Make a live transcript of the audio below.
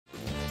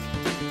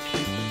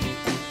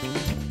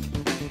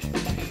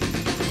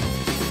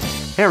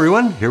Hey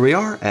everyone, here we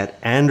are at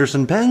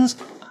Anderson Pens.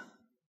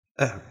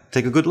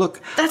 Take a good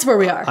look. That's where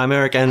we are. I'm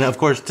Eric, and of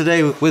course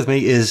today with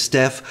me is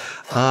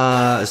Steph.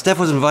 Steph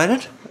was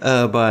invited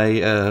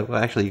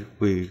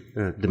we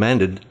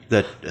demanded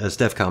that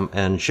Steph come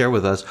and share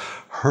with us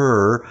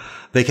her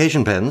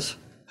vacation pens.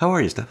 How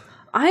are you, Steph?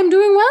 I'm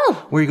doing well.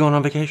 Where are you going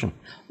on vacation?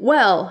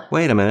 Well.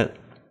 Wait a minute.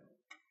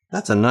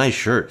 That's a nice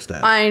shirt,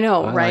 Steph. I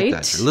know, right?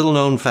 Like that. Little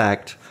known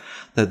fact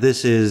that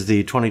this is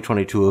the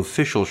 2022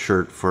 official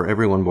shirt for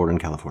everyone born in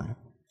California.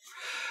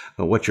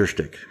 What's your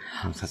shtick?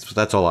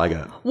 That's all I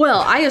got. Well,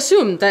 I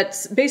assume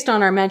that based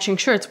on our matching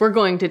shirts, we're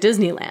going to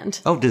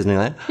Disneyland. Oh,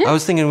 Disneyland. Yeah. I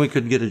was thinking we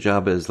could get a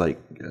job as like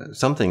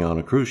something on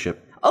a cruise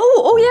ship.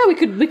 Oh yeah, we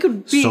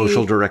could be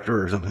social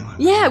director or something like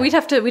that. Yeah, we'd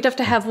have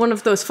to have one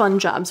of those fun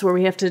jobs where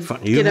we have to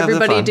get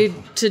everybody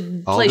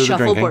to play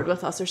shuffleboard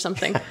with us or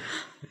something.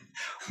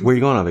 Where are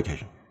you going on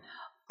vacation?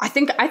 I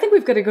think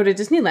we've got to go to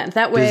Disneyland.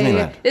 That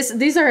way,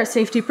 these are a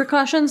safety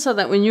precaution so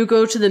that when you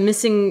go to the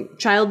missing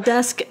child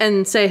desk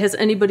and say, has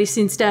anybody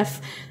seen Steph?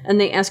 And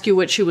they ask you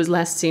what she was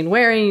last seen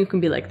wearing, you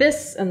can be like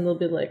this, and they'll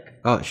be like...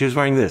 Oh, she was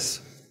wearing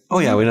this. Oh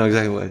yeah, we know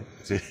exactly what...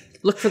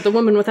 Look for the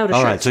woman without a shirt.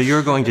 All right, so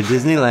you're going to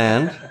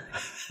Disneyland,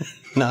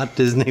 not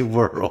Disney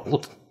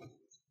World.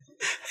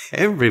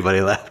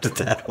 Everybody laughed at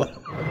that one.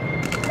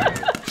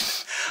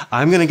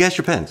 I'm going to guess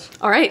your pens.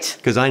 All right.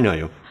 Because I know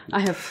you. I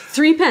have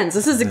 3 pens.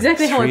 This is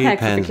exactly how I pack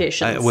for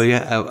vacations.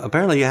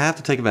 Apparently you have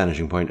to take a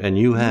vanishing point, and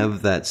you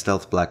have that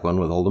stealth black one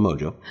with all the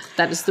mojo.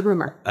 That is the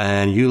rumor.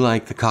 And you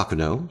like the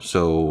Cocono,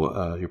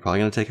 so you're probably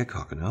going to take a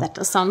Cocono. That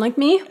does sound like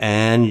me.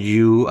 And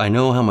I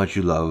know how much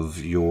you love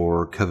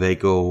your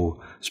Kaweco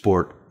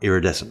Sport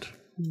Iridescent.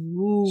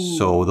 Ooh.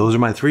 So those are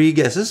my 3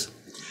 guesses.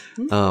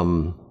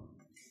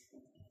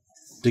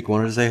 Dick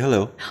wanted to say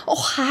hello. Oh,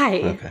 hi.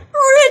 Okay.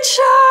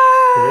 Richard!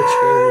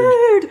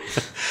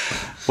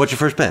 What's your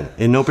first pen?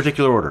 In no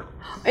particular order.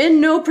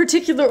 In no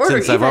particular order.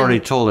 Since I've already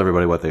told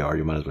everybody what they are,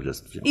 you might as well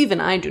just... Even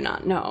I do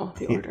not know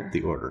the order.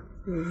 The order.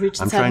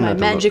 Reach inside my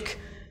magic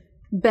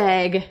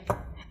bag.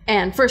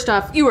 And first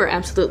off, you are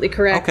absolutely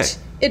correct. Okay.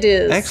 It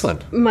is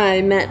excellent.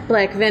 My matte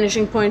black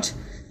vanishing point.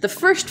 The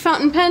first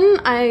fountain pen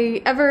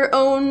I ever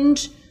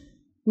owned,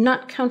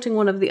 not counting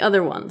one of the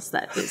other ones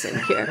that is in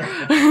here.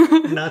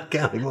 Not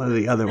counting one of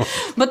the other ones.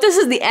 But this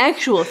is the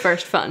actual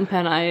first fountain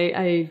pen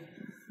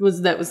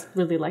that was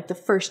really like the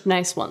first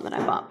nice one that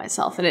I bought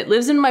myself. And it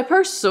lives in my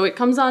purse, so it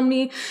comes on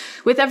me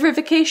with every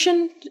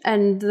vacation.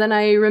 And then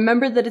I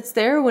remember that it's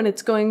there when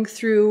it's going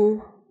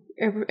through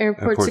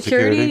airport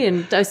security,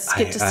 and I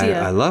get to see it.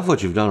 I love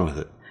what you've done with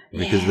it.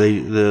 Because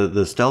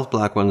the stealth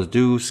black ones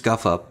do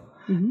scuff up,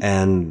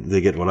 and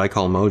they get what I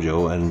call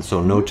mojo, and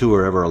so no two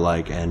are ever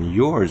alike, and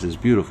yours is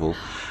beautiful.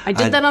 I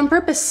did that on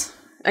purpose.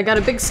 I got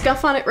a big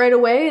scuff on it right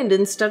away, and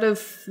instead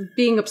of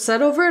being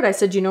upset over it, I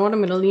said, you know what, I'm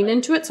going to lean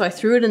into it, so I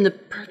threw it in the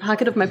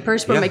pocket of my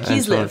purse where my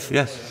keys live.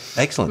 Yes,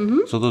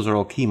 excellent. So those are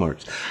all key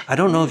marks. I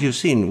don't know if you've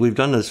seen, we've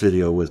done this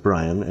video with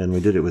Brian, and we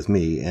did it with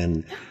me,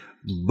 and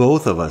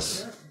both of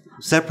us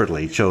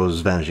separately chose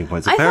vanishing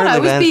points. Apparently, I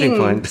thought I was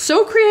being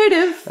so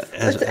creative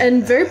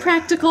and very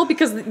practical,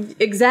 because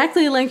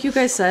exactly like you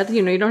guys said,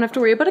 you don't have to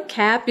worry about a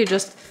cap, you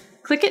just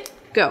click it,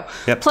 go.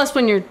 Yep. Plus,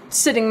 when you're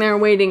sitting there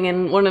waiting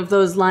in one of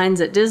those lines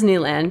at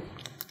Disneyland,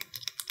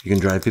 you can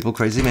drive people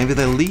crazy. Maybe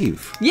they'll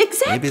leave.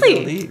 Exactly. Maybe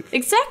they'll leave.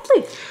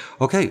 Exactly.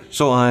 Okay,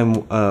 so I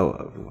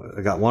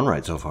got one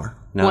right so far.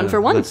 Now, 1 for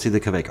 1. Let's see the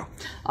Kaweco.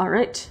 All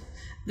right.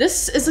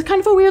 This is a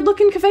kind of a weird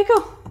looking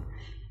Kaweco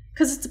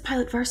because it's a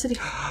Pilot Varsity.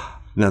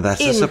 Now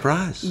that's a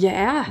surprise.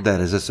 Yeah.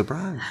 That is a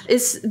surprise.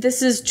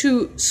 This is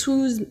to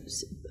soothe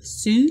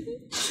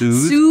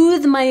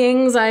my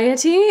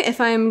anxiety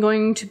if I'm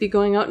going to be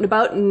going out and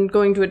about and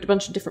going to a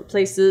bunch of different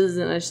places,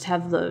 and I just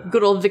have the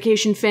good old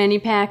vacation fanny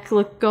pack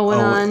look going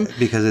on.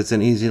 Because it's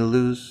an easy to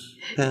lose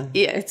pen?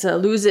 Yeah, it's a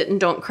lose it and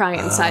don't cry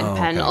inside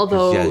pen. Okay.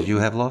 Although you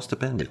have lost a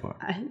pen before.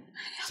 I have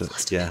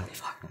lost a pen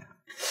before. Yeah.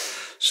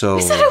 So I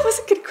said I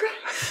wasn't going to cry.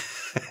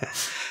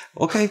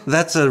 Okay,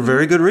 that's a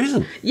very good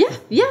reason. Yeah.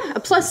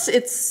 Plus,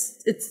 it's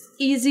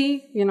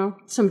easy.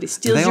 Somebody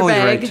steals your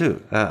bag. They always write too.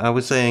 I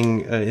was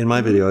saying in my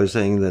video, I was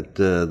saying that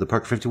the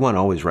Parker 51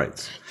 always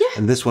writes. Yeah.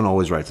 And this one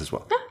always writes as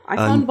well. Yeah. I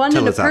found one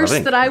in a purse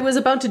that I was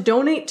about to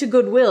donate to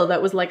Goodwill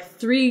that was like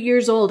 3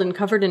 years old and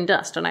covered in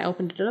dust, and I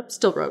opened it up,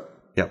 still wrote.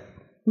 Yep.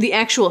 The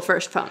actual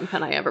first fountain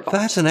pen I ever bought.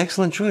 That's an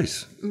excellent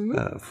choice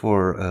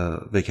for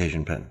a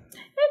vacation pen.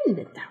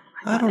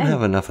 I don't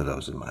have enough of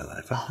those in my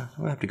life.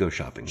 I'll have to go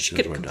shopping. You should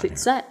get a complete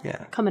set.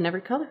 Yeah. Come in every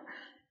color.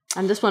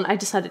 And this one, I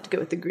decided to go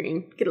with the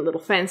green. Get a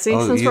little fancy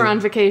since we're on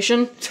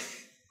vacation.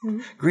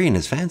 Green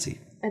is fancy.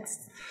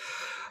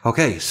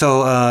 Okay,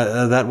 so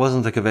that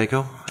wasn't the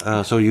Kaweco.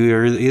 So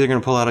you're either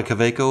going to pull out a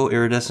Kaweco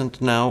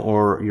Iridescent now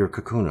or your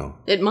Kakuno.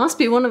 It must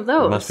be one of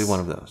those. It must be one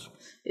of those.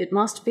 It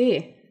must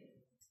be.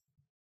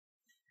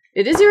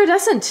 It is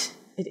iridescent.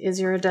 It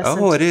is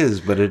iridescent. Oh, it is,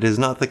 but it is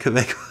not the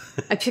Kaweco.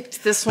 I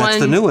picked this one.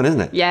 That's the new one,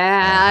 isn't it?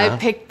 Yeah, I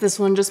picked this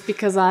one just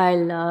because I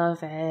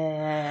love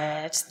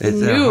it. It's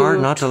hard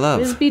not to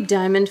love. Frisbee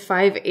Diamond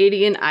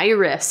 580 in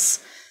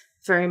Iris.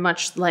 very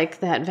much like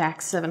that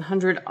VAX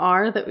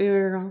 700R that we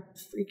were all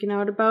freaking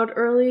out about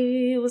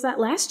early. Was that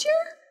last year?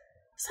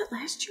 Was that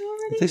last year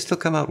already? They still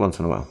come out once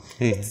in a while.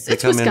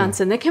 It's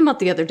Wisconsin. They came out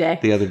the other day.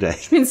 The other day.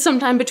 Which means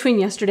sometime between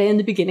yesterday and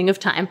the beginning of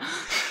time.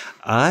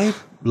 I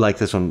like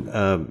this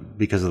one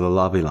because of the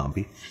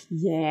lobby.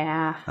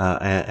 Yeah.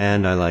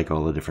 And I like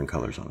all the different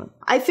colors on it.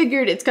 I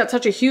figured it's got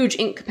such a huge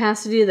ink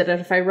capacity that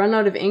if I run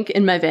out of ink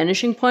in my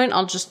vanishing point,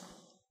 I'll just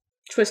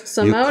twist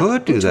some out. You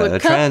could do that, a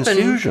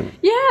transfusion.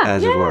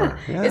 As it were.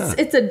 Yeah.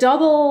 It's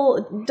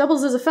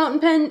doubles as a fountain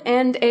pen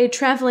and a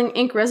traveling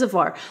ink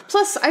reservoir.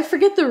 Plus, I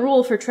forget the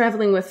rule for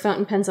traveling with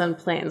fountain pens on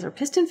planes. Are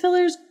piston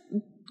fillers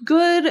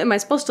good? Am I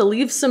supposed to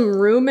leave some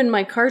room in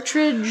my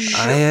cartridge?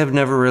 I have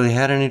never really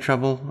had any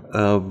trouble,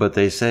 but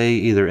they say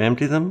either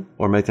empty them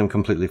or make them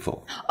completely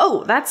full.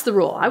 Oh, that's the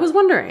rule. I was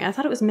wondering. I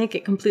thought it was make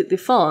it completely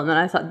full, and then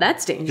I thought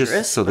that's dangerous.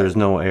 Just so there's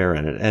no air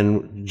in it.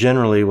 And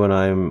generally, when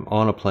I'm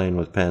on a plane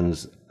with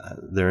pens,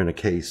 they're in a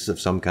case of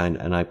some kind,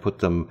 and I put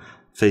them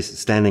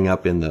standing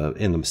up in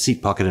the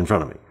seat pocket in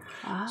front of me,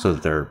 so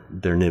that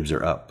their nibs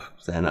are up.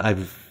 And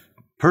I've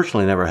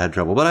personally never had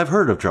trouble, but I've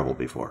heard of trouble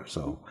before,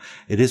 so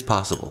it is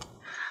possible.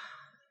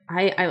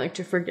 I like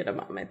to forget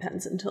about my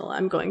pens until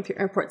I'm going through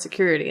airport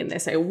security and they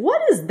say,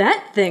 what is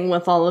that thing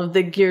with all of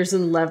the gears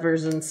and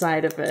levers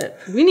inside of it?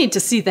 We need to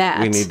see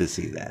that. We need to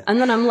see that.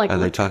 And then I'm like, are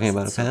they talking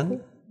about a pen?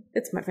 Cool.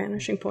 It's my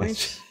vanishing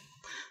point.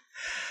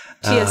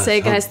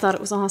 TSA guys thought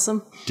it was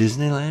awesome.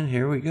 Disneyland,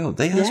 here we go.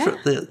 They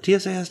asked the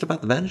TSA asked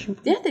about the vanishing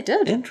point? Yeah, they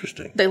did.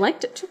 Interesting. They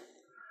liked it too.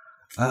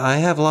 I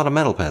have a lot of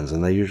metal pens,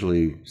 and they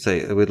usually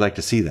say, we'd like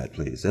to see that,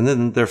 please. And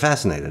then they're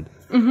fascinated.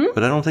 Mm-hmm.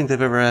 But I don't think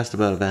they've ever asked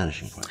about a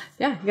vanishing point.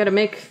 Yeah, you gotta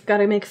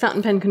make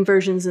fountain pen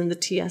conversions in the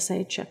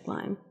TSA check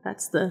line.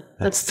 That's the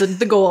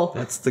goal.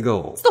 That's the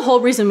goal. It's the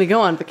whole reason we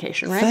go on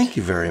vacation, right? Thank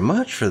you very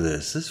much for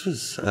this. This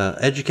was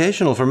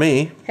educational for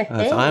me.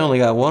 I only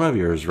got one of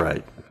yours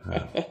right.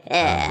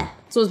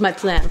 So was my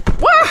plan.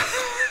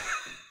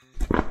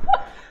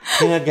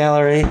 Peanut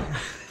gallery.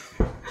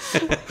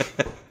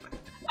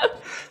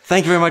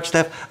 Thank you very much,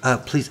 Steph.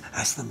 Please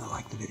ask them to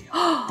like the video.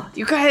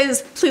 You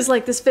guys, please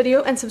like this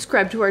video and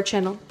subscribe to our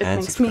channel. It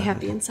makes me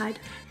happy inside.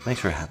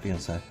 Makes her happy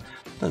inside.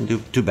 Doesn't do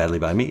too badly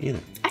by me either.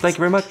 Thank you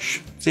very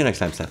much. See you next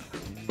time, Steph.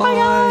 Bye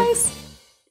guys.